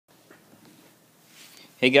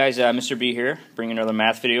Hey guys, Mr. B here, bringing another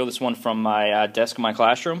math video. This one from my desk in my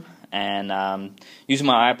classroom, and using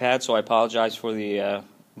my iPad, so I apologize for the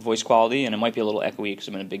voice quality, and it might be a little echoey because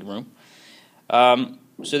I'm in a big room.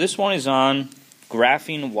 So this one is on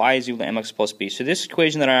graphing y is equal to mx plus b. So this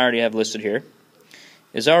equation that I already have listed here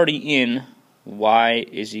is already in y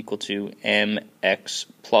is equal to mx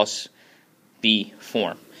plus b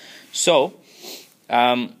form. So,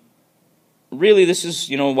 really, this is,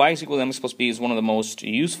 y is equal to mx plus b is one of the most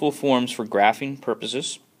useful forms for graphing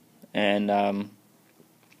purposes. And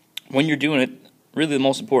when you're doing it, really the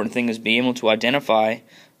most important thing is being able to identify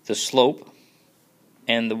the slope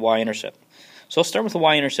and the y-intercept. So I'll start with the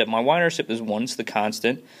y-intercept. My y-intercept is 1, it's the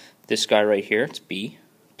constant. This guy right here, it's b,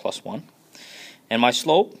 plus 1. And my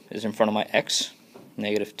slope is in front of my x,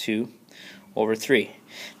 negative 2 over 3.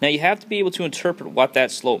 Now you have to be able to interpret what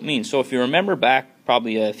that slope means. So if you remember back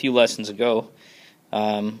probably a few lessons ago,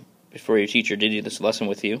 before your teacher did this lesson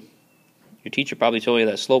with you, your teacher probably told you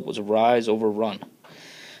that slope was rise over run.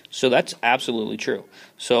 So that's absolutely true.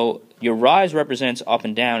 So your rise represents up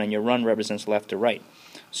and down, and your run represents left to right.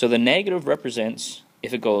 So the negative represents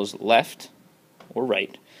if it goes left or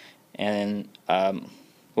right, and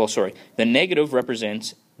the negative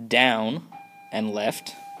represents down and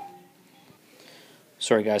left.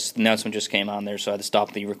 Sorry guys, the announcement just came on there, so I had to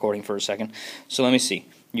stop the recording for a second. So let me see.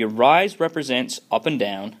 Your rise represents up and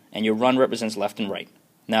down, and your run represents left and right.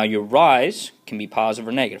 Now your rise can be positive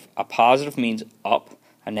or negative. A positive means up,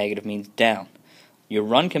 a negative means down. Your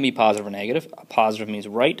run can be positive or negative. A positive means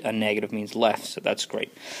right, a negative means left, so that's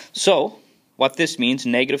great. So what this means,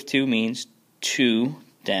 negative 2 means 2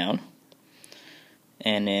 down,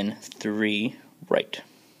 and then 3 right.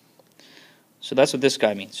 So that's what this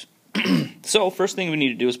guy means. So first thing we need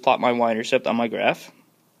to do is plot my y-intercept on my graph.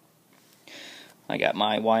 I got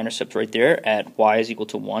my y-intercept right there at y is equal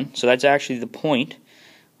to 1. So that's actually the point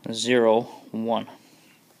 0, 1.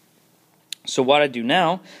 So what I do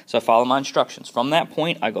now is I follow my instructions. From that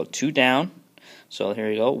point I go 2 down. So here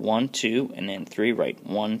you go, 1, 2, and then 3 right.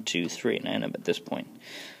 1, 2, 3, and I end up at this point.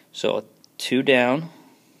 So 2 down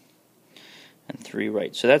and 3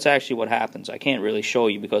 right. So that's actually what happens. I can't really show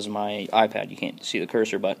you because of my iPad. You can't see the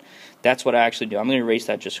cursor, but that's what I actually do. I'm going to erase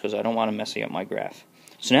that just because I don't want to mess up my graph.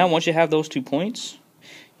 So now once you have those 2 points,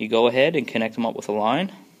 you go ahead and connect them up with a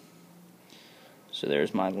line. So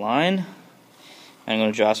there's my line. I'm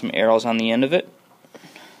going to draw some arrows on the end of it.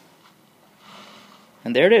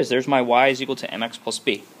 And there it is. There's my y is equal to mx plus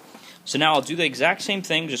b. So now I'll do the exact same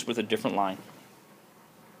thing just with a different line.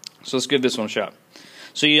 So let's give this one a shot.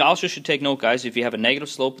 So you also should take note, guys, if you have a negative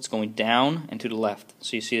slope, it's going down and to the left.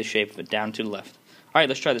 So you see the shape of it, down to the left. Alright,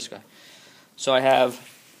 let's try this guy. So I have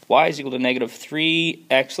y is equal to negative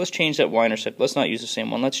 3x. Let's change that y-intercept. Let's not use the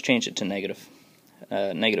same one. Let's change it to negative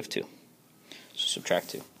 2. So subtract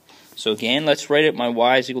 2. So again, let's write it my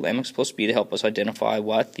y is equal to mx plus b to help us identify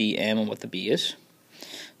what the m and what the b is.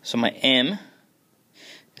 So my m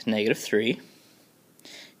is negative 3,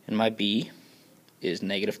 and my b is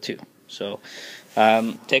negative 2. So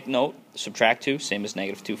take note, subtract 2, same as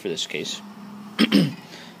negative 2 for this case.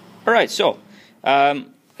 Alright, so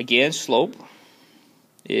again, slope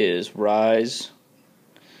is rise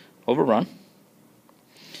over run.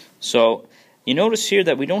 So you notice here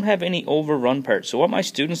that we don't have any overrun part. So what my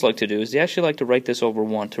students like to do is they actually like to write this over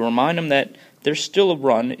 1 to remind them that there's still a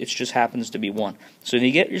run, it just happens to be 1. So if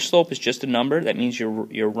you get your slope is just a number, that means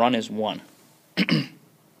your run is 1.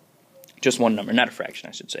 Just one number, not a fraction,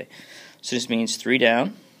 I should say. So this means 3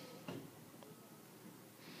 down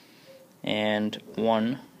and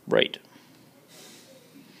 1 right.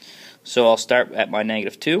 So I'll start at my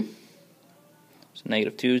negative 2. So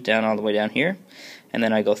negative 2 is down all the way down here. And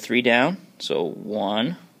then I go 3 down. So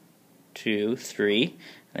 1, 2, 3,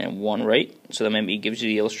 and then 1 right. So that maybe gives you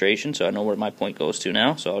the illustration, so I know where my point goes to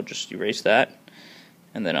now. So I'll just erase that.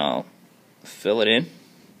 And then I'll fill it in.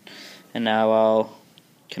 And now I'll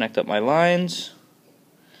connect up my lines.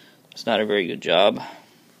 It's not a very good job.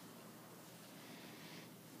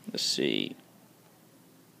 Let's see.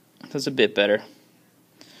 That's a bit better.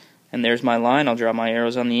 And there's my line. I'll draw my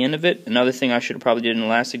arrows on the end of it. Another thing I should have probably did in the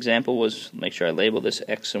last example was make sure I label this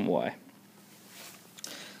x and y.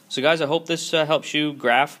 So guys, I hope this helps you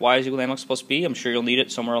graph y is equal to mx plus b. I'm sure you'll need it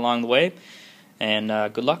somewhere along the way. And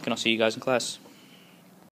good luck, and I'll see you guys in class.